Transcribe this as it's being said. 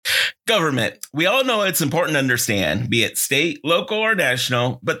Government. We all know it's important to understand, be it state, local, or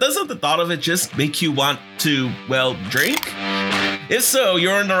national, but doesn't the thought of it just make you want to, well, drink? If so,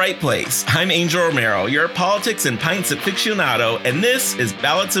 you're in the right place. I'm Angel Romero, your politics and pints aficionado, and this is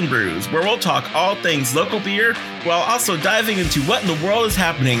Ballots and Brews, where we'll talk all things local beer, while also diving into what in the world is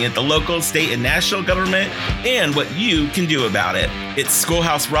happening at the local, state, and national government, and what you can do about it. It's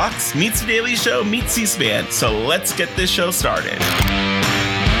Schoolhouse Rocks meets The Daily Show meets C-SPAN, so let's get this show started.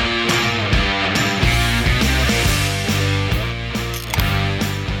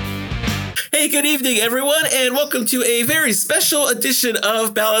 Hey, good evening, everyone, and welcome to a very special edition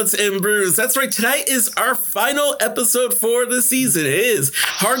of Ballots and Brews. That's right, tonight is our final episode for the season. It is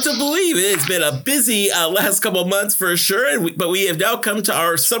hard to believe. It's been a busy last couple months for sure, but we have now come to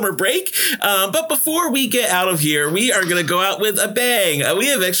our summer break. But before we get out of here, we are going to go out with a bang. We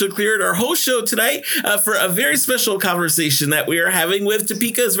have actually cleared our whole show tonight for a very special conversation that we are having with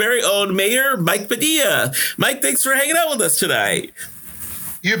Topeka's very own Mayor Mike Padilla. Mike, thanks for hanging out with us tonight.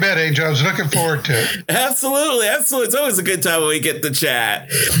 You bet, Angel. I was looking forward to it. Absolutely. It's always a good time when we get to chat.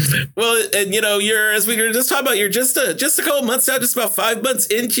 Well, and as we were just talking about, you're just a couple months out, just about 5 months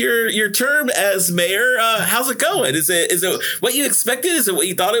into your term as mayor. How's it going? Is it what you expected? Is it what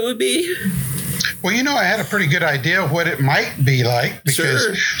you thought it would be? Well, I had a pretty good idea of what it might be like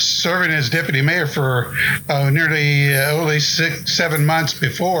because serving as deputy mayor for nearly only 7 months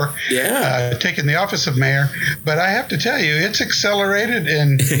before taking the office of mayor. But I have to tell you, it's accelerated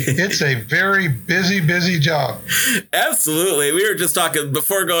and it's a very busy job. Absolutely. We were just talking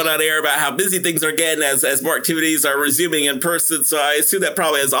before going on air about how busy things are getting as more activities are resuming in person. So I assume that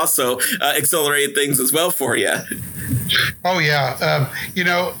probably has also accelerated things as well for you. Oh, yeah.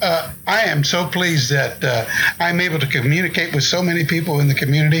 I am so pleased that I'm able to communicate with so many people in the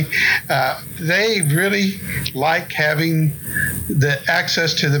community. They really like having the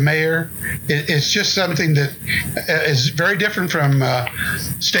access to the mayor. It's just something that is very different from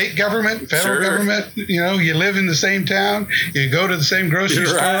state government, federal government. You live in the same town, you go to the same grocery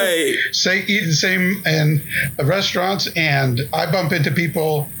store, eat the same restaurants, and I bump into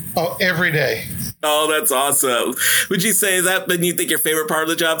people every day. Oh, that's awesome. Would you say that been, you think, your favorite part of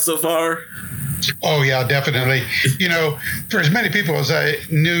the job so far? Oh, yeah, definitely. For as many people as I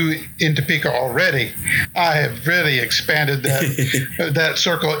knew in Topeka already, I have really expanded that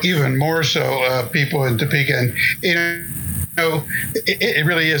circle even more so, people in Topeka. And, it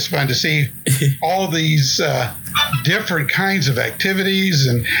really is fun to see all these different kinds of activities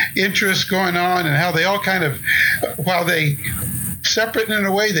and interests going on and how they all kind of, while they separate in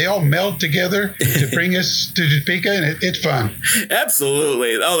a way, they all meld together to bring us to Topeka, and it's fun.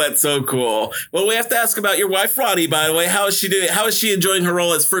 Absolutely. Oh, that's so cool. Well, we have to ask about your wife, Ronnie, by the way. How is she doing? How is she enjoying her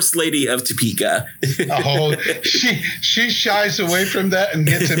role as First Lady of Topeka? She shies away from that and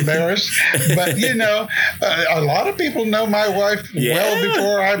gets embarrassed. But, a lot of people know my wife well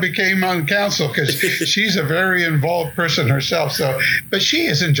before I became on council because she's a very involved person herself. But she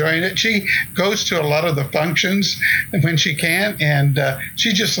is enjoying it. She goes to a lot of the functions when she can, and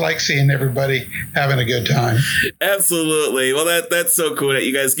she just likes seeing everybody having a good time. Absolutely. Well, that's so cool that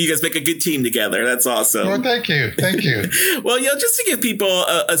you guys make a good team together. That's awesome. Well, thank you. Well, just to give people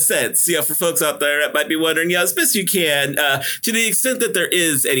a sense, for folks out there that might be wondering, as best you can, to the extent that there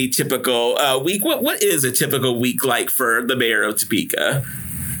is any typical week, what is a typical week like for the mayor of Topeka?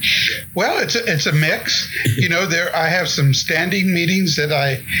 Well, it's a mix. I have some standing meetings that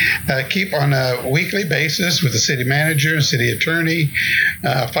I keep on a weekly basis with the city manager, city attorney,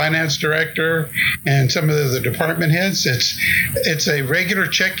 finance director, and some of the department heads. It's a regular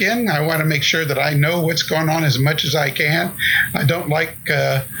check-in. I want to make sure that I know what's going on as much as I can. I don't like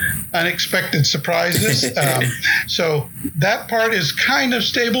unexpected surprises. So that part is kind of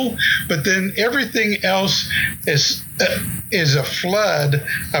stable, but then everything else is a flood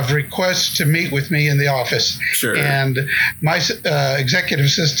of requests to meet with me in the office. Sure. And my executive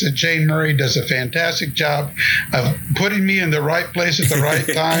assistant, Jane Murray, does a fantastic job of putting me in the right place at the right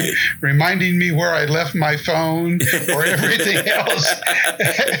time, reminding me where I left my phone or everything else.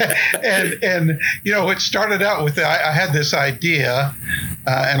 and it started out with, I had this idea,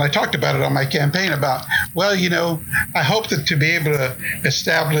 and I talked about it on my campaign about, I hope that to be able to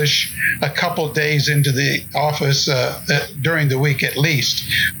establish a couple days into the office during the week at least.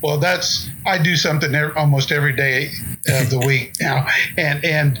 Well, I do something almost every day of the week now,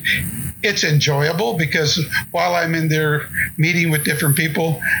 and it's enjoyable because while I'm in there meeting with different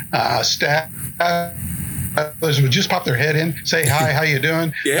people, staff, others would just pop their head in, say hi, how you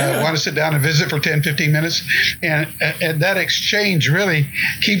doing? Want to sit down and visit for 10, 15 minutes. And that exchange really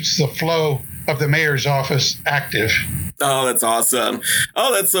keeps the flow of the mayor's office active. Oh, that's awesome.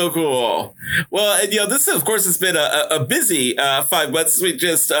 Oh, that's so cool. Well, and this, of course, has been a busy 5 months. We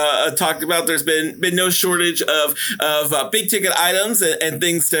just talked about there's been no shortage of big ticket items and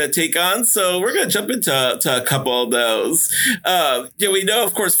things to take on. So we're going to jump into a couple of those. We know,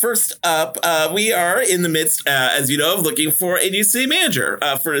 of course, first up, we are in the midst, as you know, of looking for a new city manager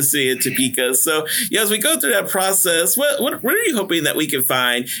for the city of Topeka. So, as we go through that process, what are you hoping that we can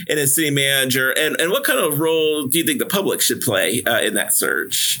find in a city manager, and what kind of role do you think the public should play in that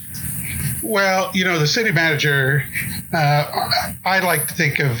search? Well, the city manager, I like to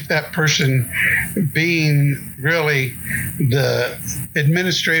think of that person being really the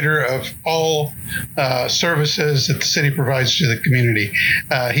administrator of all services that the city provides to the community.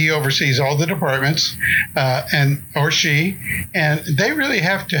 He oversees all the departments, or she, and they really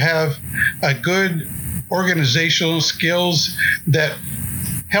have to have a good organizational skills that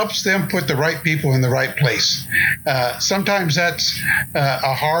helps them put the right people in the right place. Sometimes that's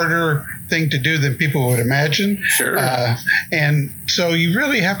a harder thing to do than people would imagine. Sure. And so you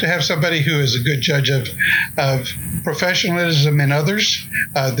really have to have somebody who is a good judge of professionalism in others,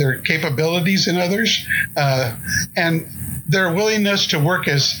 their capabilities in others, and their willingness to work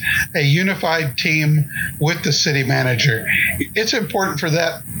as a unified team with the city manager. It's important for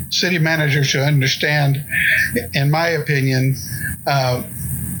that city manager to understand, in my opinion,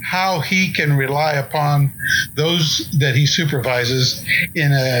 how he can rely upon those that he supervises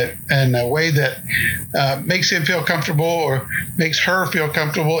in a way that makes him feel comfortable or makes her feel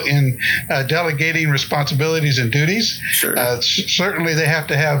comfortable in delegating responsibilities and duties. Sure. Certainly they have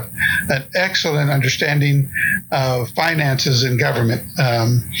to have an excellent understanding of finances and government.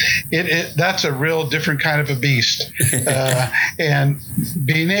 That's a real different kind of a beast. And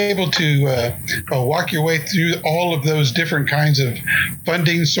being able to walk your way through all of those different kinds of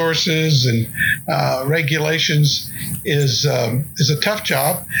funding sources and regulations is a tough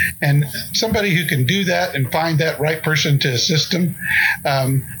job, and somebody who can do that and find that right person to assist them.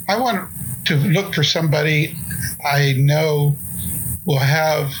 I want to look for somebody I know will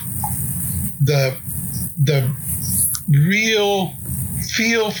have the real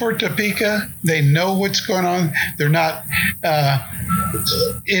feel for Topeka. They know what's going on. They're not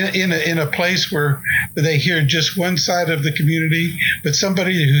in a place where they hear just one side of the community, but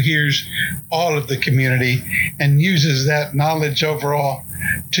somebody who hears all of the community and uses that knowledge overall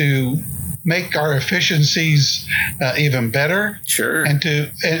to make our efficiencies even better. Sure. And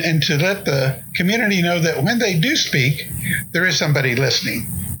to let the community know that when they do speak, there is somebody listening,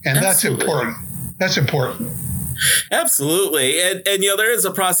 and that's important. That's important. Absolutely. And there is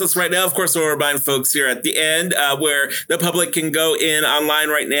a process right now. Of course, we'll remind folks here at the end where the public can go in online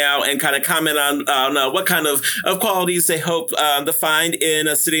right now and kind of comment on what kind of qualities they hope to find in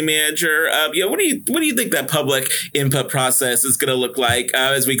a city manager. What do you think that public input process is going to look like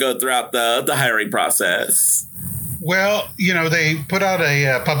as we go throughout the hiring process? Well, they put out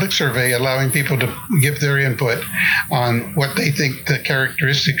a public survey allowing people to give their input on what they think the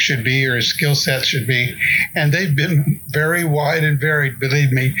characteristics should be or skill sets should be. And they've been very wide and varied,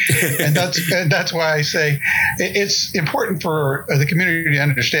 believe me. And that's why I say it's important for the community to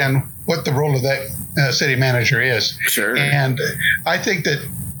understand what the role of that city manager is. Sure. And I think that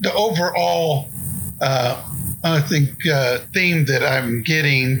the overall theme that I'm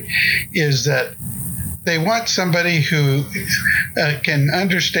getting is that they want somebody who can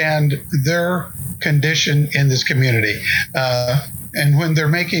understand their condition in this community. And when they're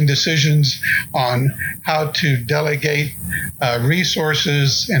making decisions on how to delegate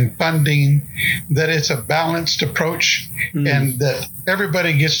resources and funding, that it's a balanced approach and that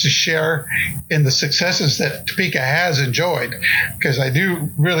everybody gets to share in the successes that Topeka has enjoyed. Because I do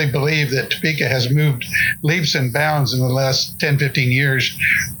really believe that Topeka has moved leaps and bounds in the last 10, 15 years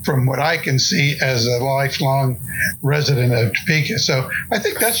from what I can see as a lifelong resident of Topeka. So I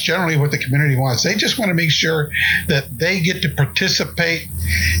think that's generally what the community wants. They just want to make sure that they get to participate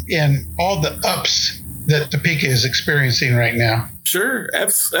in all the ups that Topeka is experiencing right now. Sure,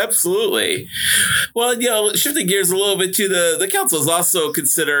 absolutely. Well, shifting gears a little bit to the council has also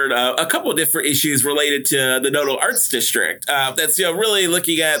considered a couple of different issues related to the Noto Arts District. That's really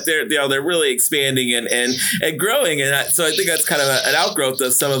looking at they're really expanding and growing, and so I think that's kind of an outgrowth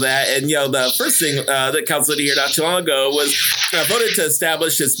of some of that. And the first thing the council did here not too long ago was voted to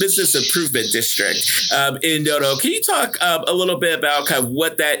establish this business improvement district in Noto. Can you talk a little bit about kind of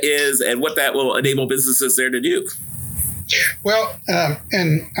what that is and what that will enable businesses there to do? Well,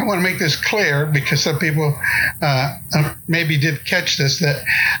 and I want to make this clear because some people maybe did catch this, that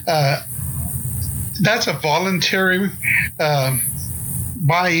that's a voluntary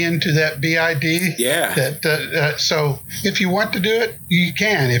buy into that BID. Yeah. So if you want to do it, you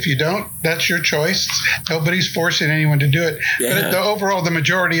can. If you don't, that's your choice. Nobody's forcing anyone to do it. Yeah. But overall, the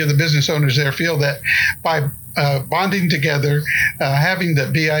majority of the business owners there feel that by bonding together, having the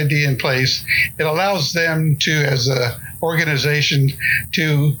BID in place, it allows them to, as a organization,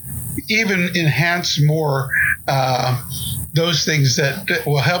 to even enhance more those things that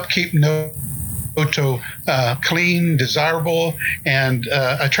will help keep Noto clean, desirable, and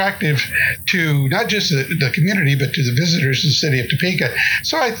attractive to not just the community, but to the visitors in the city of Topeka.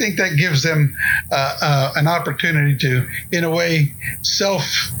 So I think that gives them an opportunity to, in a way,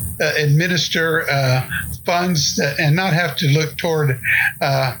 administer funds and not have to look toward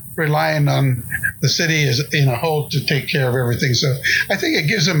relying on the city as in a whole to take care of everything. So I think it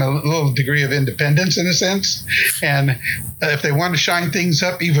gives them a little degree of independence in a sense. And if they want to shine things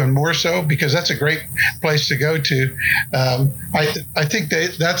up, even more so, because that's a great place to go to. I think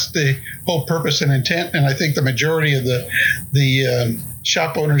that's the whole purpose and intent. And I think the majority of the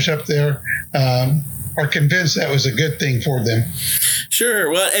shop owners up there are convinced that was a good thing for them. Sure.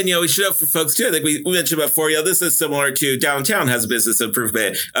 Well, and, we should have for folks, too. I think we mentioned before, this is similar to downtown has a business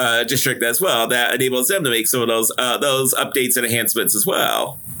improvement district as well that enables them to make some of those updates and enhancements as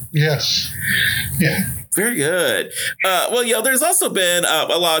well. Yes. Yeah. Very good. There's also been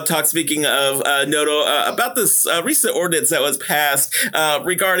a lot of talk, speaking of Noto, about this recent ordinance that was passed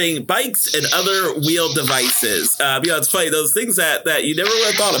regarding bikes and other wheeled devices. It's funny, those things that you never would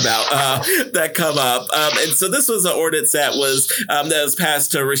have thought about that come up. And so this was an ordinance that was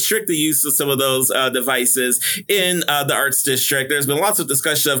passed to restrict the use of some of those devices in the Arts District. There's been lots of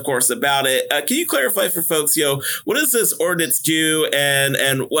discussion, of course, about it. Can you clarify for folks, what does this ordinance do, and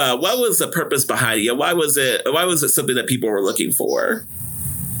what was the purpose behind it? Why was it something that people were looking for?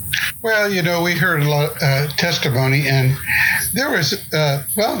 Well, we heard a lot of testimony, and there was,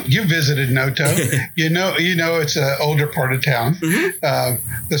 you visited Noto. you know, it's an older part of town.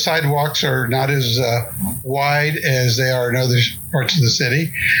 Mm-hmm. The sidewalks are not as wide as they are in other parts of the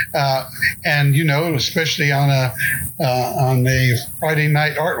city. And, especially on a Friday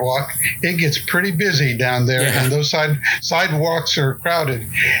night art walk, it gets pretty busy down there, and those sidewalks are crowded.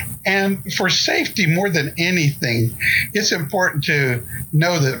 And for safety more than anything, it's important to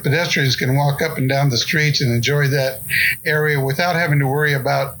know that pedestrians can walk up and down the streets and enjoy that area without having to worry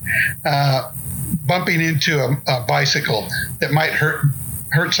about bumping into a bicycle that might hurt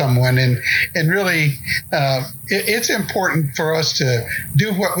someone. And really, it's important for us to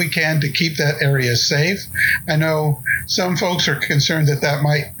do what we can to keep that area safe. I know some folks are concerned that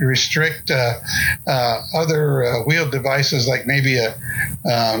might restrict other wheeled devices, like maybe a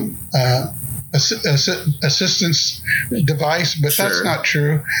assistance device, but sure, that's not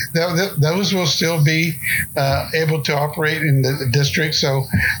true. Those will still be able to operate in the district. So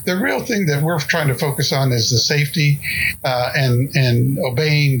the real thing that we're trying to focus on is the safety and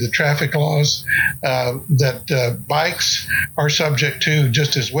obeying the traffic laws that bikes are subject to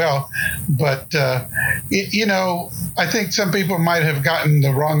just as well. But, I think some people might have gotten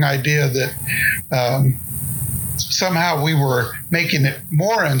the wrong idea that somehow we were making it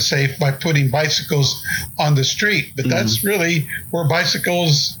more unsafe by putting bicycles on the street. But that's really where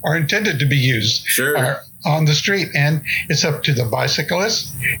bicycles are intended to be used. Sure. On the street. And it's up to the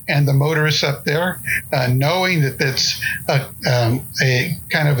bicyclists and the motorists up there, knowing that that's a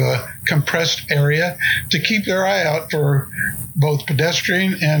kind of a compressed area, to keep their eye out for both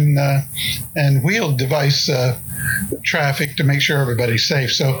pedestrian and wheeled device traffic to make sure everybody's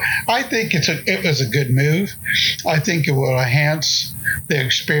safe. So I think it was a good move. I think it will enhance the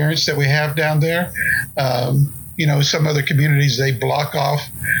experience that we have down there. Some other communities, they block off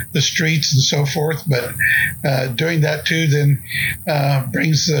the streets and so forth, but doing that too then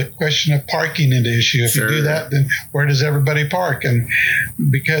brings the question of parking into issue. If you do that, then where does everybody park? And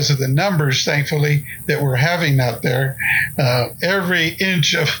because of the numbers, thankfully, that we're having out there, every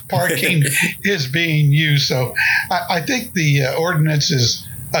inch of parking is being used. So I think the ordinance is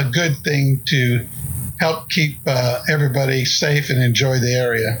a good thing to help keep everybody safe and enjoy the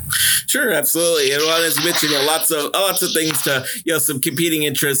area. Sure, absolutely. And as you mentioned, lots of things to, some competing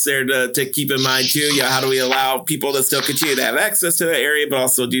interests there to keep in mind too. How do we allow people to still continue to have access to that area, but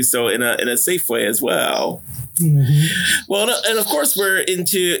also do so in a safe way as well? Well, and of course, we're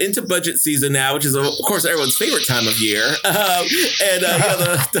into budget season now, which is, of course, everyone's favorite time of year.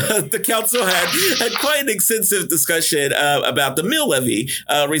 The council had quite an extensive discussion about the mill levy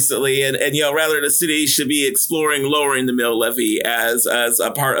recently, and rather the city should be exploring lowering the mill levy as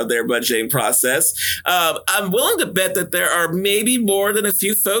a part of their budgeting process. I'm willing to bet that there are maybe more than a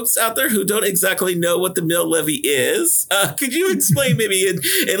few folks out there who don't exactly know what the mill levy is. Could you explain maybe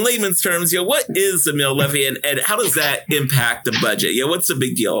in layman's terms, what is the mill levy and how does that impact the budget? What's the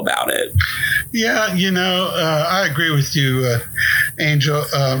big deal about it? Yeah, I agree with you, Angel.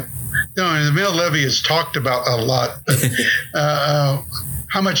 The mill levy is talked about a lot, but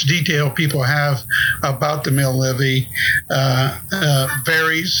how much detail people have about the mill levy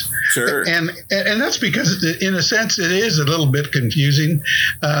varies. Sure. And that's because, in a sense, it is a little bit confusing.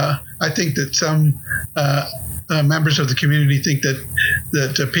 I think that some members of the community think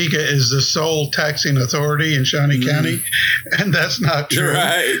that Topeka is the sole taxing authority in Shawnee County, and that's not true.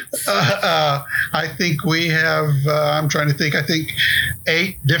 Right. I think we have, I think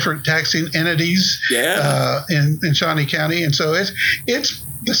 8 different taxing entities in Shawnee County. And so it's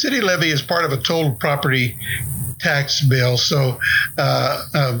the city levy is part of a total property tax bill. So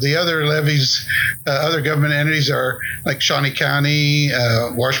the other levies, other government entities are like Shawnee County,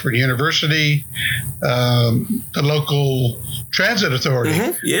 Washburn University, the local transit authority,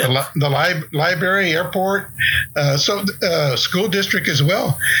 the library, airport, school district as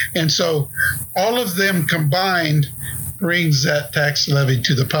well. And so all of them combined brings that tax levy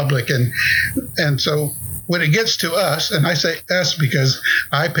to the public. And so when it gets to us, and I say us because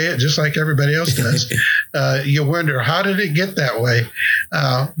I pay it just like everybody else does, you wonder, how did it get that way?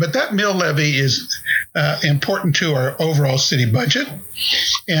 But that mill levy is important to our overall city budget.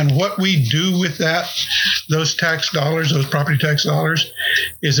 And what we do with those tax dollars, those property tax dollars,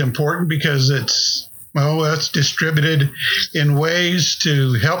 is important because it's distributed in ways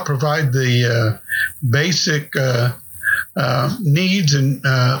to help provide the basic needs and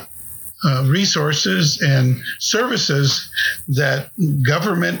resources and services that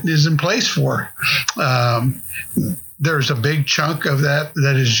government is in place for. There's a big chunk of that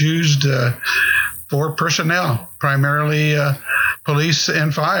is used for personnel, primarily police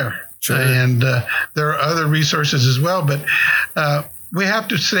and fire. Sure. And there are other resources as well, but we have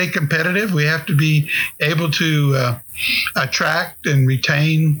to stay competitive. We have to be able to attract and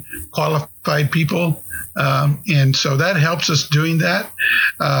retain qualified people. And so that helps us doing that.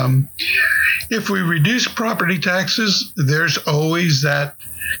 If we reduce property taxes, there's always that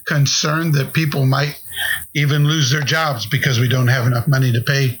concern that people might even lose their jobs because we don't have enough money to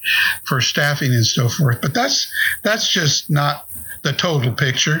pay for staffing and so forth. But that's just not the total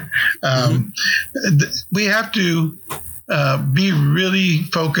picture. We have to be really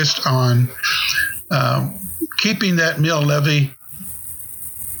focused on keeping that mill levy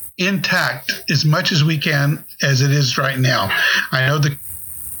intact as much as we can as it is right now. I know the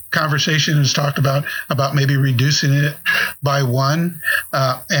conversation has talked about maybe reducing it by 1,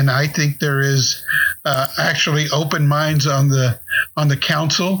 and I think there is actually open minds on the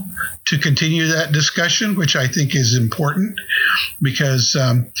council to continue that discussion, which I think is important because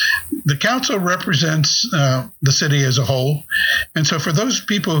the council represents the city as a whole, and so for those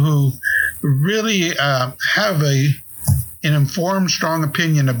people who really have an informed, strong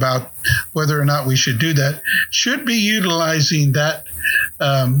opinion about whether or not we should do that, should be utilizing that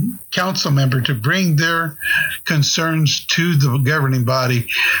council member to bring their concerns to the governing body.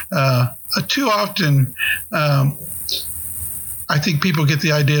 Too often, I think people get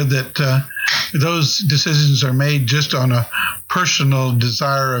the idea that those decisions are made just on a personal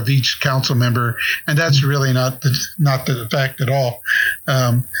desire of each council member, and that's really not the fact at all.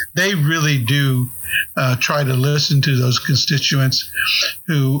 They really do try to listen to those constituents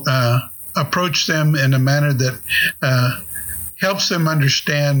who approach them in a manner that helps them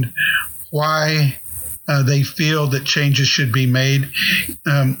understand why they feel that changes should be made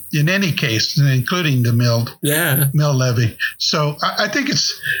in any case, including the mill levy. So I think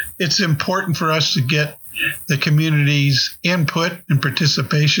it's important for us to get the community's input and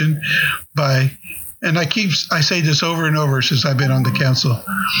participation and I say this over and over since I've been on the council,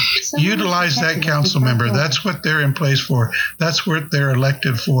 utilize that council member. That's what they're in place for. That's what they're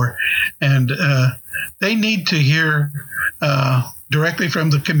elected for. And they need to hear directly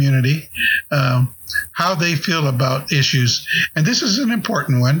from the community how they feel about issues. And this is an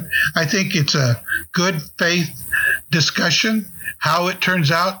important one. I think it's a good faith discussion. How it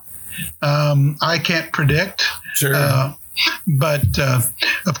turns out, I can't predict. Sure. But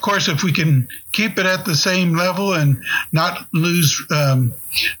of course, if we can keep it at the same level and not lose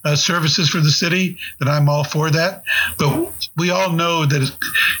services for the city, then I'm all for that. But we all know that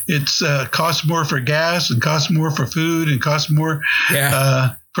it's costs more for gas and costs more for food and costs more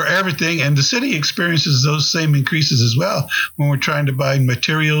for everything. And the city experiences those same increases as well when we're trying to buy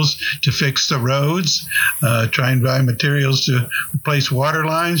materials to fix the roads, trying to buy materials to replace water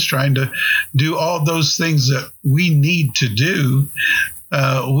lines, trying to do all those things that we need to do.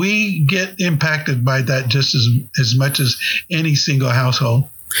 We get impacted by that just as much as any single household.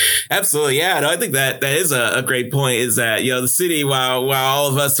 Absolutely. Yeah, no, I think that is a great point, is that, the city, while all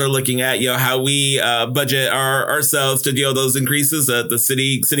of us are looking at, how we budget ourselves to deal with those increases, the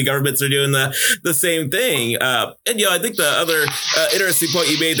city governments are doing the same thing. And, I think the other interesting point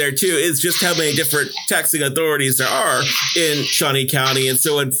you made there, too, is just how many different taxing authorities there are in Shawnee County. And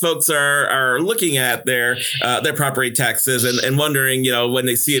so when folks are looking at their property taxes and wondering, when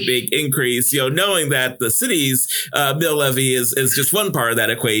they see a big increase, knowing that the city's mill levy is just one part of that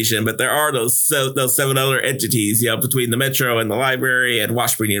equation, but there are those 7 other entities, between the Metro and the library and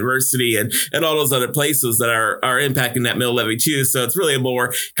Washburn University and all those other places that are impacting that mill levy too. So it's really a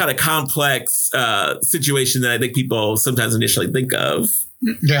more kind of complex situation than I think people sometimes initially think of.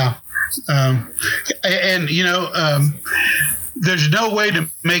 Yeah. There's no way to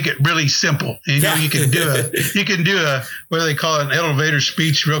make it really simple. You can do a what do they call it, an elevator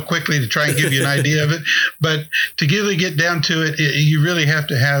speech real quickly to try and give you an idea of it. But to really get down to it, you really have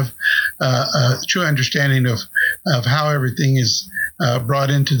to have a true understanding of how everything is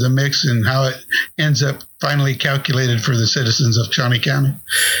brought into the mix and how it ends up finally calculated for the citizens of Shawnee County.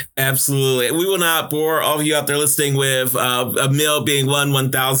 Absolutely. We will not bore all of you out there listening with a mill being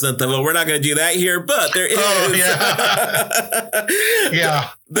 1/1000th of it. We're not going to do that here, but there is. Oh, yeah.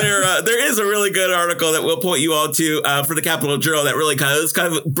 There is a really good article that we'll point you all to for the Capitol Journal that really kind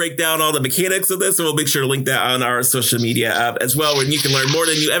of break down all the mechanics of this, and we'll make sure to link that on our social media as well, where you can learn more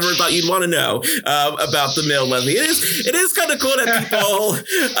than you ever thought you'd want to know about the mill levy. It is kind of cool that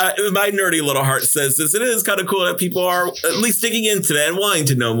people, my nerdy little heart says this, it is kind of cool that people are at least digging into that and wanting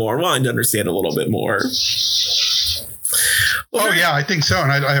to know more, wanting to understand a little bit more. Well, yeah, I think so.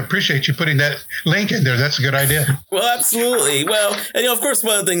 And I appreciate you putting that link in there. That's a good idea. Well, absolutely. Well, and of course,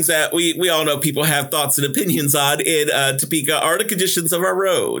 one of the things that we all know people have thoughts and opinions on in Topeka are the conditions of our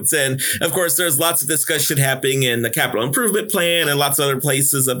roads. And of course, there's lots of discussion happening in the capital improvement plan and lots of other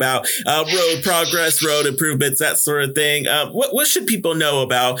places about road progress, road improvements, that sort of thing. What should people know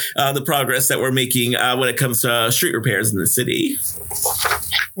about the progress that we're making when it comes to street repairs in the city?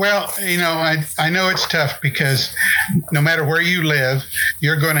 Well, I know it's tough because no matter where you live,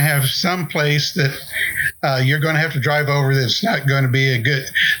 you're going to have some place that you're going to have to drive over that's not going to be a good,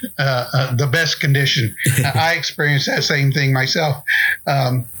 the best condition. I experienced that same thing myself.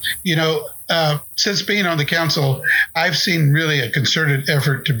 Since being on the council, I've seen really a concerted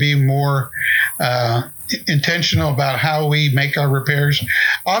effort to be more intentional about how we make our repairs.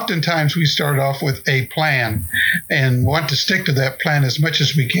 Oftentimes we start off with a plan and want to stick to that plan as much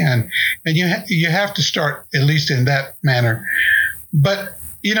as we can. And you have to start at least in that manner. But,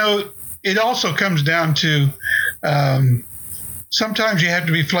 it also comes down to sometimes you have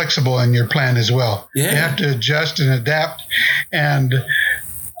to be flexible in your plan as well. Yeah. You have to adjust and adapt. And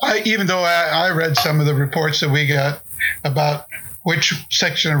even though I read some of the reports that we got about which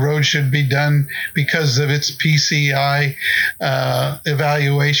section of road should be done because of its PCI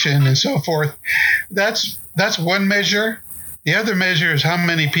evaluation and so forth. That's one measure. The other measure is how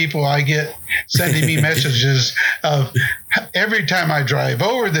many people I get sending me messages of every time I drive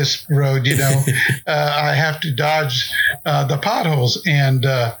over this road, I have to dodge the potholes. And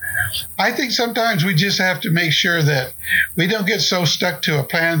I think sometimes we just have to make sure that we don't get so stuck to a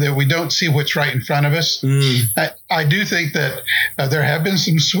plan that we don't see what's right in front of us. I do think that there have been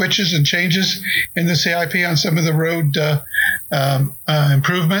some switches and changes in the CIP on some of the road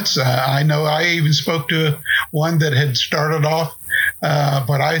improvements. I know I even spoke to one that had started off,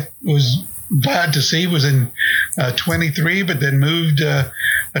 but I was glad to see was in 23, but then moved a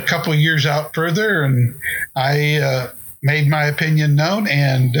couple of years out further, and I made my opinion known,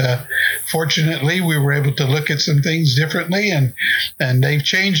 and fortunately we were able to look at some things differently, and they've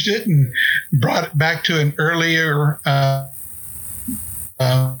changed it and brought it back to an earlier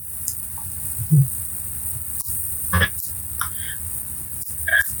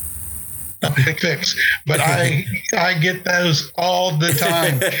fix. But I get those all the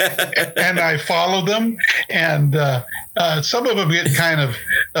time, and I follow them, and some of them get kind of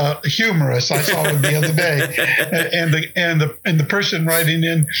humorous. I saw them the other day, and the person writing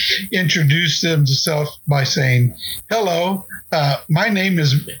in introduced themselves by saying, "Hello, my name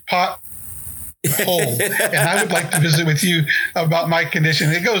is Pot Hole, and I would like to visit with you about my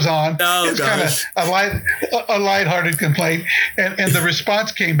condition." It goes on. It's kind of a lighthearted complaint, and the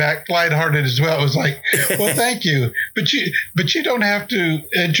response came back lighthearted as well. It was like, "Well, thank you, but you don't have to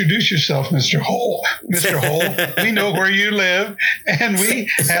introduce yourself, Mr. Hole. Mr. Hole, we know where you live, and we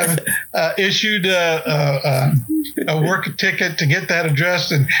have issued a work ticket to get that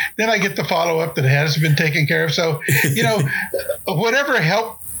addressed." And then I get the follow up that it has been taken care of. So, whatever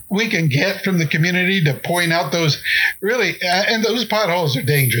help we can get from the community to point out those really, and those potholes are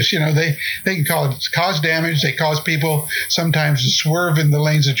dangerous. They can cause damage. They cause people sometimes to swerve in the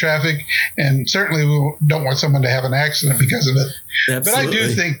lanes of traffic, and certainly we don't want someone to have an accident because of it. Absolutely. But I do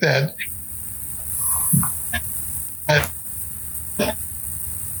think that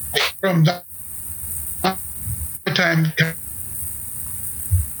from time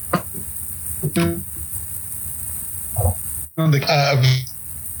on the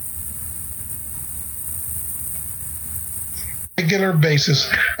regular basis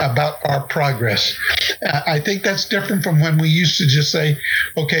about our progress. I think that's different from when we used to just say,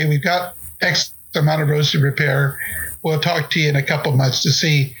 okay, we've got X amount of roads to repair. We'll talk to you in a couple months to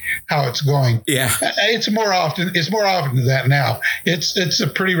see how it's going. Yeah, it's more often than that now. It's a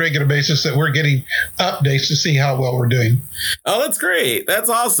pretty regular basis that we're getting updates to see how well we're doing. Oh, that's great. That's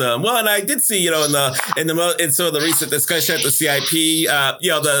awesome. Well, and I did see, in some of the recent discussion at the CIP,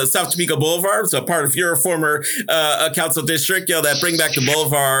 the South Topeka Boulevard, so part of your former council district, that Bring Back the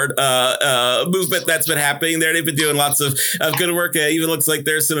Boulevard movement that's been happening there. They've been doing lots of good work. It even looks like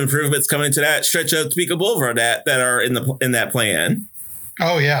there's some improvements coming to that stretch of Topeka Boulevard that are in that plan.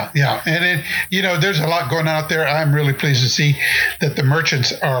 Oh, yeah. And there's a lot going on out there. I'm really pleased to see that the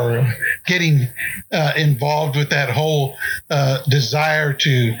merchants are getting involved with that whole desire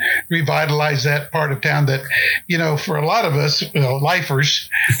to revitalize that part of town that, for a lot of us, lifers,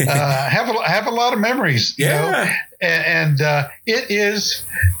 have a lot of memories, Yeah. And it is,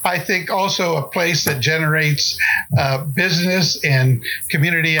 I think, also a place that generates business and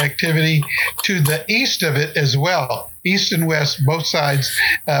community activity to the east of it as well. East and west, both sides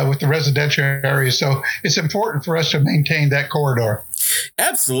with the residential area. So it's important for us to maintain that corridor.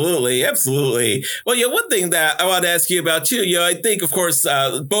 Absolutely. Well, one thing that I want to ask you about too, I think, of course,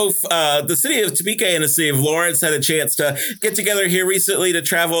 both the city of Topeka and the city of Lawrence had a chance to get together here recently to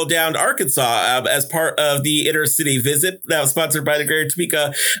travel down to Arkansas as part of the intercity visit that was sponsored by the Greater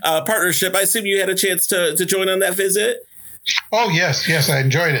Topeka Partnership. I assume you had a chance to join on that visit? Oh, yes, I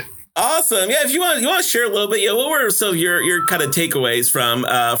enjoyed it. Awesome. Yeah, if you want to share a little bit, what were some of your kind of takeaways from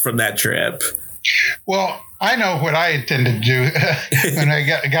that trip? Well, I know what I intended to do when I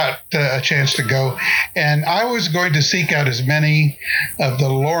got a chance to go, and I was going to seek out as many of the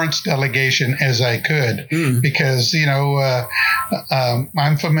Lawrence delegation as I could because,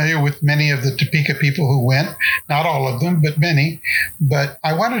 I'm familiar with many of the Topeka people who went, not all of them, but many. But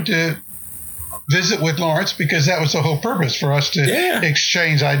I wanted to visit with Lawrence because that was the whole purpose, for us to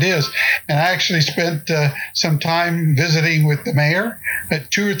exchange ideas. And I actually spent some time visiting with the mayor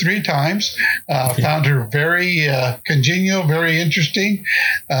 2 or 3 times. Found her very congenial, very interesting.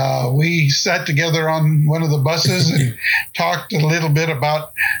 We sat together on one of the buses and talked a little bit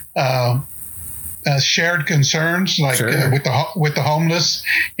about shared concerns, like with the homeless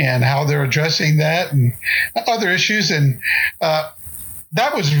and how they're addressing that and other issues. And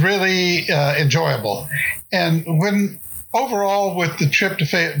that was really enjoyable. And when overall with the trip to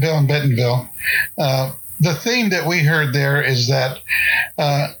Fayetteville and Bentonville, the theme that we heard there is that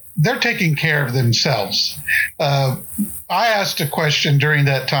they're taking care of themselves. I asked a question during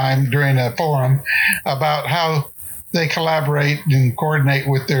that time, during a forum, about how they collaborate and coordinate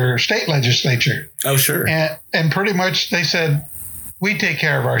with their state legislature. Oh, sure. And pretty much they said, we take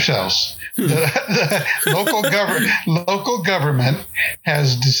care of ourselves. The local government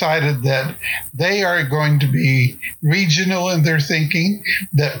has decided that they are going to be regional in their thinking,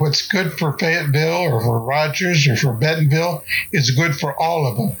 that what's good for Fayetteville or for Rogers or for Bentonville is good for all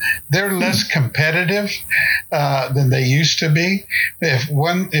of them. They're less competitive than they used to be. If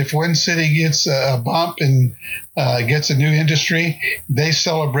one city gets a bump and gets a new industry, they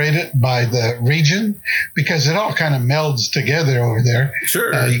celebrate it by the region because it all kind of melds together over there.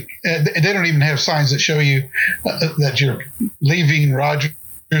 Sure. They don't even have signs that show you that you're leaving Rogers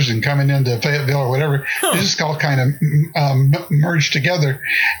and coming into Fayetteville or whatever. Huh. It's just all kind of merged together.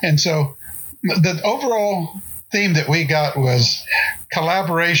 And so the overall theme that we got was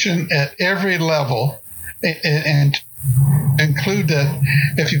collaboration at every level and conclude that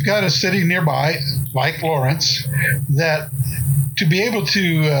if you've got a city nearby, like Lawrence, that to be able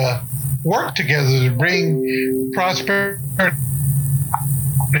to work together to bring prosperity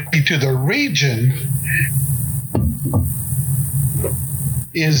to the region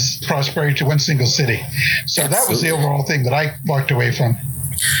is prosperity to one single city. So that was the overall thing that I walked away from.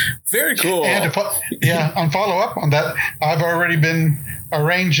 Very cool. And on follow up on that, I've already been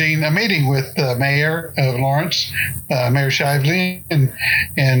arranging a meeting with the mayor of Lawrence, Mayor Shively,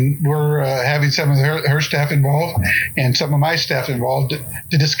 and we're having some of her staff involved and some of my staff involved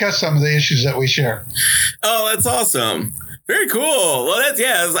to discuss some of the issues that we share. Oh, that's awesome. Very cool. Well,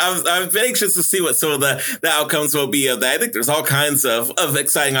 I've been anxious to see what some of the outcomes will be of that. I think there's all kinds of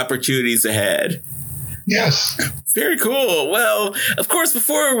exciting opportunities ahead. Yes. Very cool. Well, of course,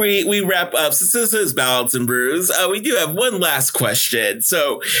 before we wrap up, since this is Balance and Brews, we do have one last question.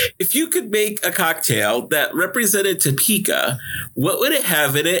 So if you could make a cocktail that represented Topeka, what would it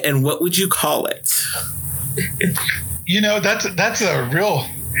have in it and what would you call it? That's a real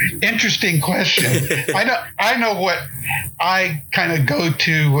interesting question. I know what I kind of go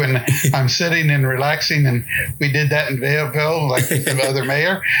to when I'm sitting and relaxing, and we did that in Fayetteville, like the other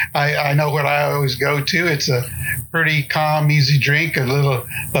mayor. I know what I always go to. It's a pretty calm, easy drink, a little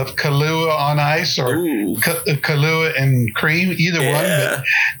of Kahlua on ice or Kahlua and cream, either one. But,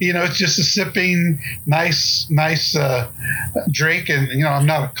 it's just a sipping, nice drink. And, I'm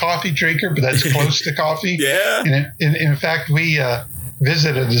not a coffee drinker, but that's close to coffee. Yeah. And in fact, we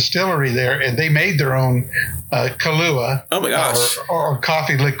visited a distillery there, and they made their own Kahlua. Oh my gosh! Or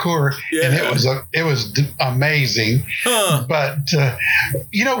coffee liqueur, and it was amazing. Huh. But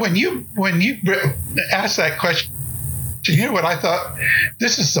when you ask that question, you know what I thought?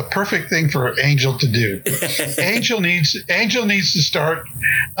 This is the perfect thing for Angel to do. Angel needs to start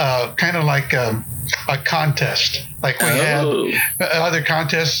kind of like a contest, like we have other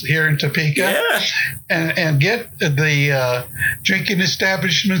contests here in Topeka, and get the drinking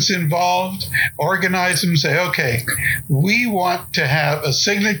establishments involved, organize them, say, okay, we want to have a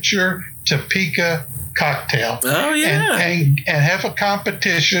signature Topeka cocktail. Oh yeah, and have a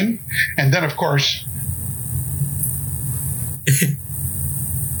competition, and then of course.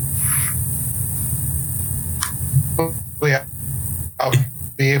 I'll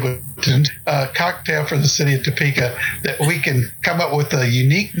be able to cocktail for the city of Topeka that we can come up with a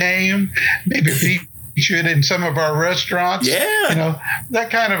unique name, maybe feature it in some of our restaurants. Yeah, that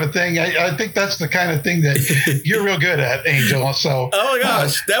kind of a thing. I think that's the kind of thing that you're real good at, Angel. So, oh my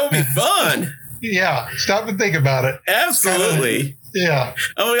gosh, that would be fun. Yeah, stop and think about it. Absolutely. Yeah.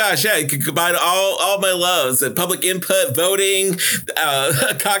 Oh my gosh, yeah. You could combine all my loves and public input, voting,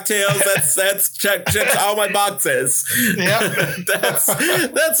 cocktails. That's checks all my boxes. Yeah.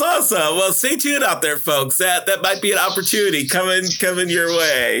 That's awesome. Well, stay tuned out there, folks. That might be an opportunity coming your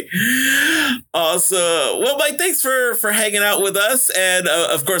way. Awesome. Well, Mike, thanks for hanging out with us. And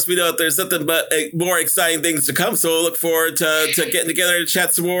of course, we know that there's nothing but more exciting things to come. So we'll look forward to getting together to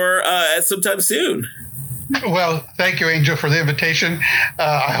chat some more sometime soon. Well, thank you, Angel, for the invitation.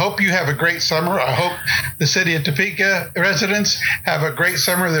 I hope you have a great summer. I hope the city of Topeka residents have a great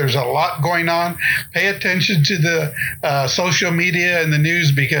summer. There's a lot going on. Pay attention to the social media and the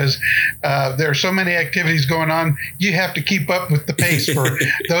news because there are so many activities going on. You have to keep up with the pace. For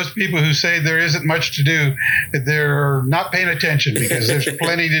those people who say there isn't much to do, they're not paying attention because there's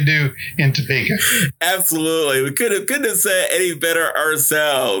plenty to do in Topeka. Absolutely. We couldn't have said any better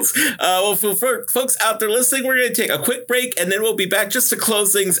ourselves. Well, for folks out there listening, we're going to take a quick break and then we'll be back just to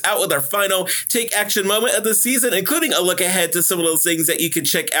close things out with our final take action moment of the season, including a look ahead to some of those things that you can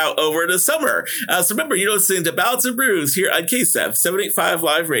check out over the summer. So remember, you're listening to Balance and Brews here on KSEF 785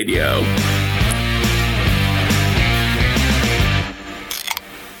 Live Radio.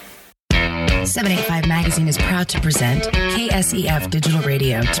 .785 Magazine is proud to present KSEF Digital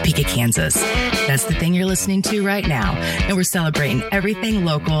Radio, Topeka, Kansas. That's the thing you're listening to right now, and we're celebrating everything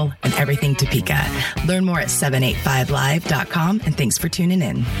local and everything Topeka. Learn more at 785live.com, and thanks for tuning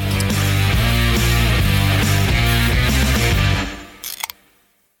in.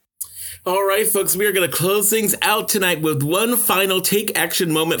 All right, folks, we are going to close things out tonight with one final take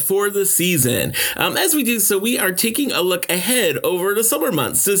action moment for the season. As we do so, we are taking a look ahead over the summer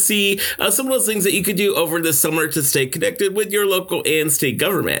months to see some of those things that you could do over the summer to stay connected with your local and state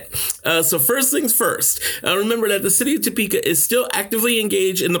government. So first things first, remember that the city of Topeka is still actively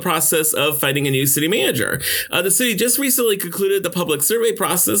engaged in the process of finding a new city manager. The city just recently concluded the public survey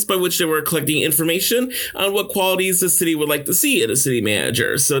process by which they were collecting information on what qualities the city would like to see in a city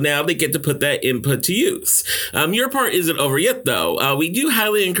manager. So now they get get to put that input to use. Your part isn't over yet, though. We do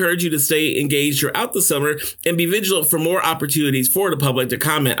highly encourage you to stay engaged throughout the summer and be vigilant for more opportunities for the public to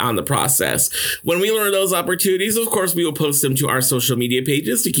comment on the process. When we learn those opportunities, of course, we will post them to our social media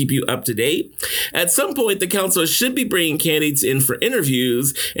pages to keep you up to date. At some point, the council should be bringing candidates in for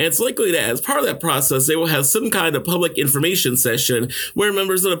interviews, and it's likely that as part of that process, they will have some kind of public information session where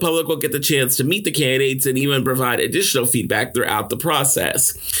members of the public will get the chance to meet the candidates and even provide additional feedback throughout the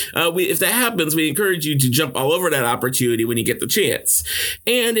process. If that happens, we encourage you to jump all over that opportunity when you get the chance.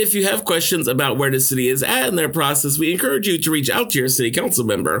 And if you have questions about where the city is at in their process, we encourage you to reach out to your city council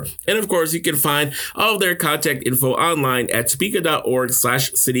member. And of course, you can find all of their contact info online at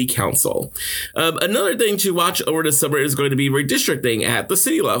topeka.org/citycouncil. Another thing to watch over the summer is going to be redistricting at the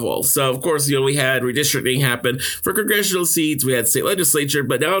city level. So of course, we had redistricting happen for congressional seats, we had state legislature,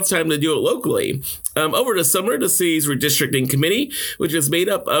 but now it's time to do it locally. Over the summer, the city's redistricting committee, which is made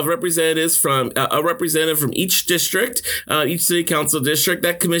up of representatives from a representative from each district, each city council district,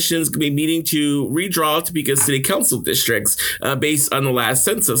 that commission is going to be meeting to redraw Topeka city council districts based on the last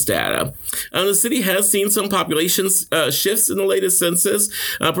census data. The city has seen some population shifts in the latest census,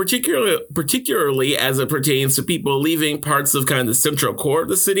 particularly as it pertains to people leaving parts of kind of the central core of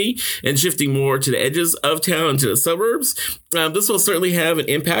the city and shifting more to the edges of town and to the suburbs. This will certainly have an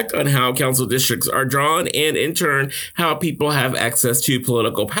impact on how council districts are drawn and, in turn, how people have access to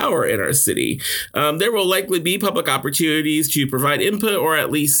political power in our city. There will likely be public opportunities to provide input or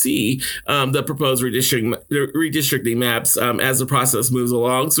at least see the proposed redistricting maps as the process moves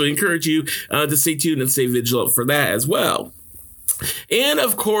along. So I encourage you to stay tuned and stay vigilant for that as well. And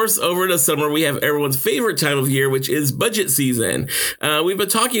of course, over the summer, we have everyone's favorite time of year, which is budget season. We've been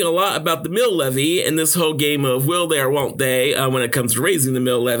talking a lot about the mill levy and this whole game of will they or won't they when it comes to raising the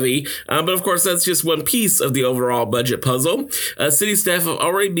mill levy. But of course, that's just one piece of the overall budget puzzle. City staff have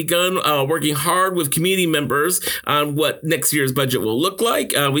already begun working hard with community members on what next year's budget will look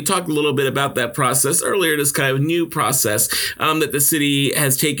like. We talked a little bit about that process earlier, this kind of new process that the city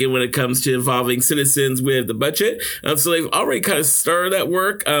has taken when it comes to involving citizens with the budget. So they've already kind of started that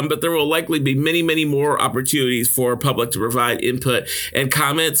work, but there will likely be many, many more opportunities for public to provide input and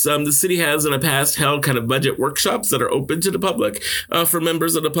comments. The city has in the past held kind of budget workshops that are open to the public for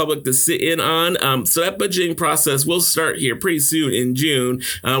members of the public to sit in on. So that budgeting process will start here pretty soon in June,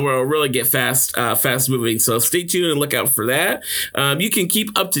 where it'll really get fast moving. So stay tuned and look out for that. You can keep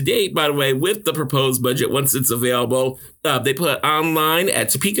up to date, by the way, with the proposed budget once it's available. They put it online at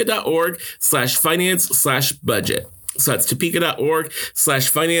topeka.org/finance/budget. So that's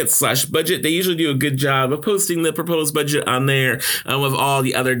topeka.org/finance/budget. They usually do a good job of posting the proposed budget on there with all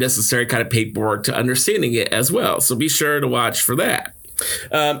the other necessary kind of paperwork to understanding it as well. So be sure to watch for that.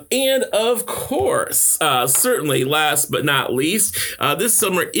 And of course, certainly last but not least, this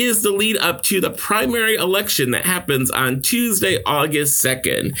summer is the lead up to the primary election that happens on Tuesday, August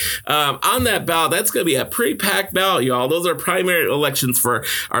 2nd. On that ballot, that's going to be a pretty packed ballot, y'all. Those are primary elections for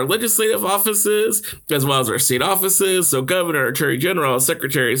our legislative offices, as well as our state offices. So governor, attorney general,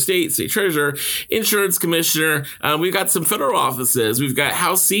 secretary of state, state treasurer, insurance commissioner. We've got some federal offices. We've got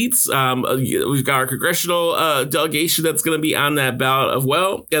House seats. We've got our congressional delegation that's going to be on that ballot as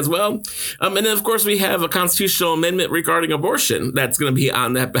well. And then, of course, we have a constitutional amendment regarding abortion that's going to be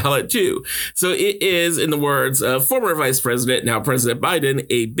on that ballot, too. So it is, in the words of former Vice President, now President Biden,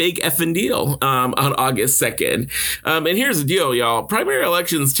 a big effing deal on August 2nd. And here's the deal, y'all. Primary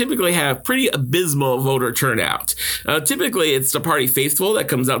elections typically have pretty abysmal voter turnout. Typically, it's the party faithful that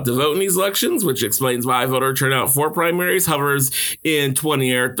comes out to vote in these elections, which explains why voter turnout for primaries hovers in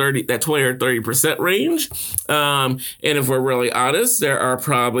 20 or 30% range. And if we're really honest, there are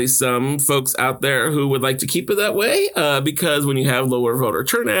probably some folks out there who would like to keep it that way because when you have lower voter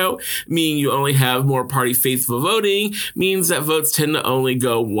turnout, meaning you only have more party faithful voting, means that votes tend to only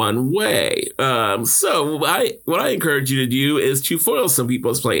go one way. So what I encourage you to do is to foil some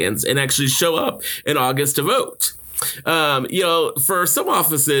people's plans and actually show up in August to vote. For some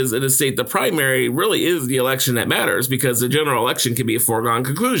offices in the state, the primary really is the election that matters because the general election can be a foregone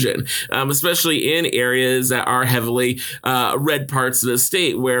conclusion, especially in areas that are heavily red parts of the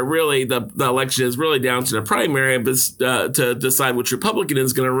state where really the election is really down to the primary to decide which Republican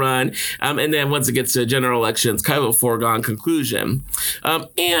is going to run. And then once it gets to a general election, it's kind of a foregone conclusion.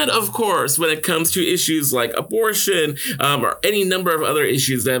 And of course, when it comes to issues like abortion or any number of other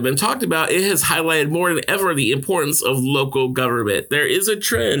issues that have been talked about, it has highlighted more than ever the importance importance of local government. There is a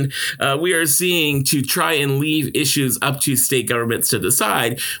trend we are seeing to try and leave issues up to state governments to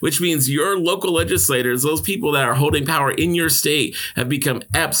decide, which means your local legislators, those people that are holding power in your state, have become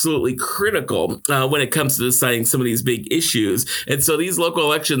absolutely critical when it comes to deciding some of these big issues. And so these local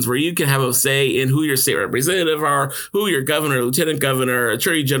elections where you can have a say in who your state representative are, who your governor, lieutenant governor,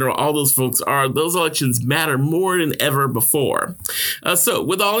 attorney general, all those folks are, those elections matter more than ever before. So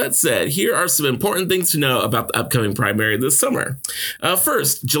with all that said, here are some important things to know about the upcoming primary this summer.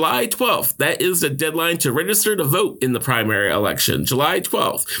 First, July 12th, that is the deadline to register to vote in the primary election, July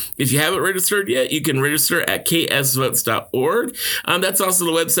 12th. If you haven't registered yet, you can register at ksvotes.org. That's also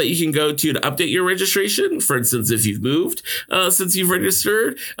the website you can go to update your registration. For instance, if you've moved since you've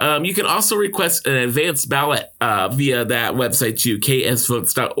registered, you can also request an advance ballot via that website to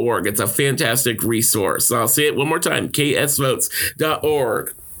ksvotes.org. It's a fantastic resource. I'll say it one more time,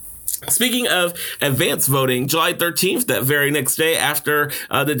 ksvotes.org. Speaking of advance voting, July 13th, that very next day after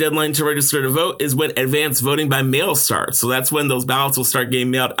the deadline to register to vote, is when advance voting by mail starts. So that's when those ballots will start getting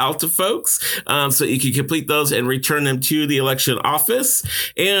mailed out to folks, so you can complete those and return them to the election office.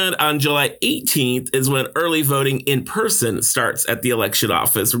 And on July 18th is when early voting in person starts at the election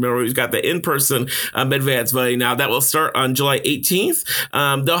office. Remember, we've got the in-person advance voting now. That will start on July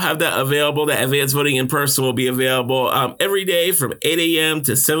 18th. They'll have that available. That advance voting in person will be available every day from 8 a.m.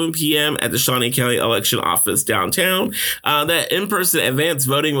 to 7 p.m. at the Shawnee County Election Office downtown. That in-person advance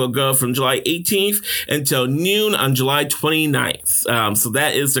voting will go from July 18th until noon on July 29th. So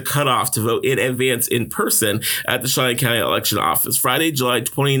that is the cutoff to vote in advance in person at the Shawnee County Election Office, Friday, July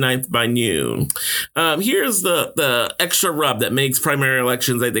 29th by noon. Here's the extra rub that makes primary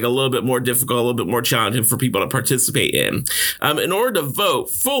elections, I think, a little bit more difficult, a little bit more challenging for people to participate in. In order to vote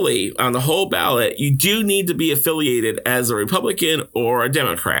fully on the whole ballot, you do need to be affiliated as a Republican or a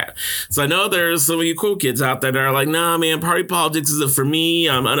Democrat. So I know there's some of you cool kids out there that are like, nah, man, party politics isn't for me.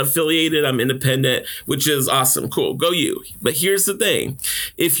 I'm unaffiliated. I'm independent, which is awesome. Cool. Go you. But here's the thing.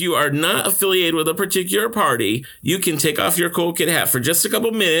 If you are not affiliated with a particular party, you can take off your cool kid hat for just a couple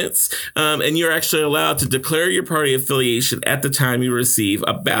minutes, and you're actually allowed to declare your party affiliation at the time you receive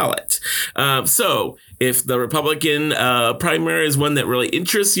a ballot. So if the Republican primary is one that really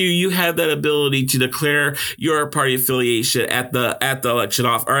interests you, you have that ability to declare your party affiliation at the election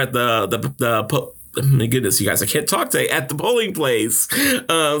off or at my goodness, you guys, I can't talk today, at the polling place.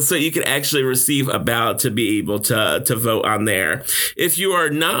 So you can actually receive a ballot to be able to vote on there. If you are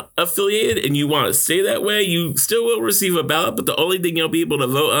not affiliated and you want to stay that way, you still will receive a ballot, but the only thing you'll be able to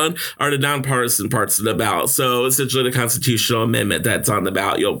vote on are the nonpartisan parts of the ballot. So essentially the constitutional amendment that's on the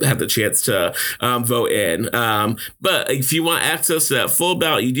ballot, you'll have the chance to vote in. But if you want access to that full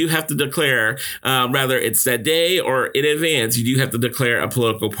ballot, you do have to declare, rather it's that day or in advance, you do have to declare a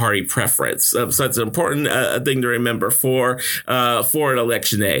political party preference. So that's an important thing to remember for an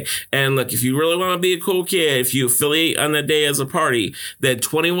election day. And look, if you really want to be a cool kid, if you affiliate on that day as a party, then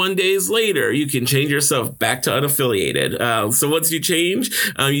 21 days later, you can change yourself back to unaffiliated. So once you change,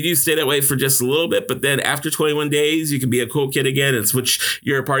 you do stay that way for just a little bit, but then after 21 days, you can be a cool kid again and switch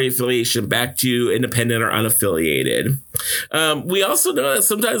your party affiliation back to independent or unaffiliated. We also know that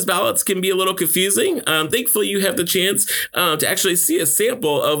sometimes ballots can be a little confusing. Thankfully, you have the chance to actually see a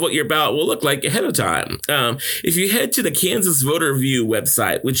sample of what your ballot will look like ahead of time. If you head to the Kansas Voter View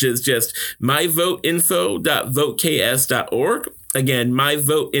website, which is just myvoteinfo.voteks.org, again,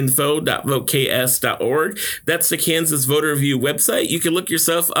 myvoteinfo.voteks.org. That's the Kansas Voter View website. You can look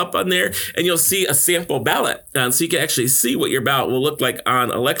yourself up on there and you'll see a sample ballot. So you can actually see what your ballot will look like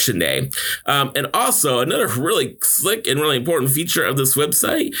on election day. And also another really slick and really important feature of this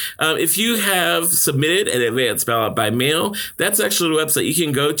website, if you have submitted an advance ballot by mail, that's actually the website you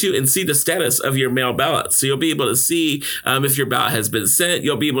can go to and see the status of your mail ballot. So you'll be able to see if your ballot has been sent.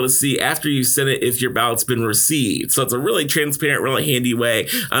 You'll be able to see after you sent it if your ballot's been received. So it's a really transparent, really handy way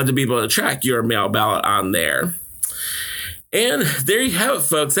to be able to track your mail ballot on there. And there you have it,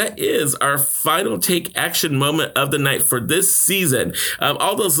 folks. That is our final take action moment of the night for this season.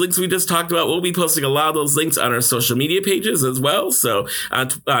 All those links we just talked about, we'll be posting a lot of those links on our social media pages as well. So on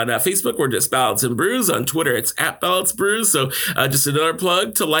Facebook, we're just Ballots and Brews. On Twitter, it's @BallotsBrews. So just another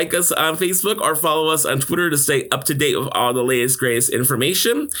plug to like us on Facebook or follow us on Twitter to stay up to date with all the latest, greatest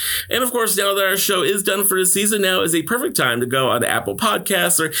information. And of course, now that our show is done for the season, now is a perfect time to go on Apple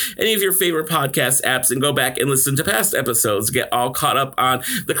Podcasts or any of your favorite podcast apps and go back and listen to past episodes. Get all caught up on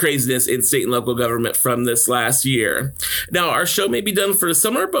the crazy craziness in state and local government from this last year. Now, our show may be done for the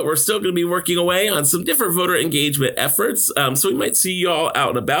summer, but we're still going to be working away on some different voter engagement efforts. So we might see you all out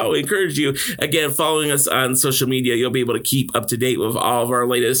and about. We encourage you, again, following us on social media. You'll be able to keep up to date with all of our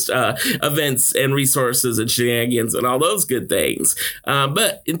latest events and resources and shenanigans and all those good things.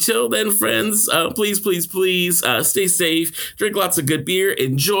 But until then, friends, please stay safe, drink lots of good beer,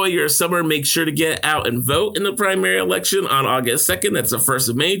 enjoy your summer. Make sure to get out and vote in the primary election on August 2nd. That's the first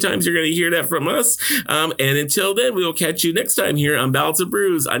of many times you're going to hear that from us. And until then, we will catch you next time here on Ballots and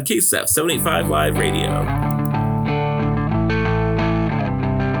Brews on KSEF 785 Live Radio.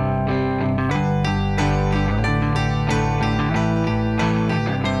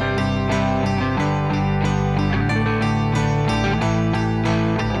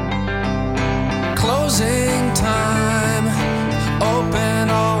 Closing time, open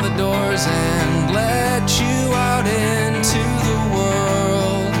all the doors and let you out into the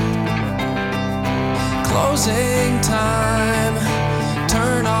world. Closing time,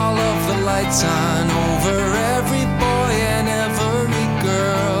 turn all of the lights on over every boy and every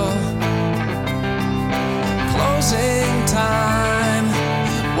girl. Closing time,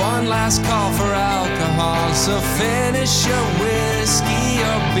 one last call for alcohol, so finish your whiskey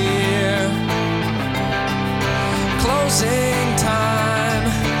or beer. Closing time,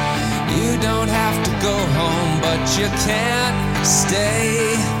 you don't have to go home, but you can't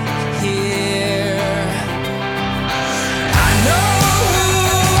stay here. I know who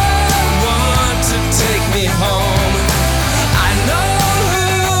I want to take me home. I know who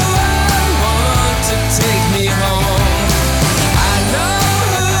I want to take me home. I know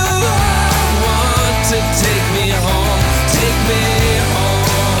who I want to take me home. Take me home.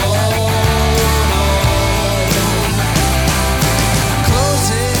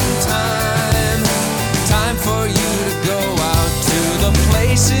 For you to go out to the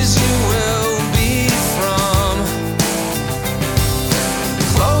places you will be from.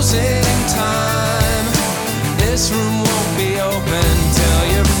 Closing time, this room won't be open till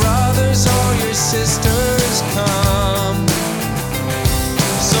your brothers or your sisters come.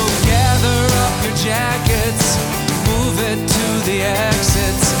 So gather up your jackets, move it to the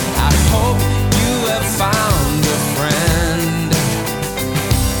exits. I hope you have found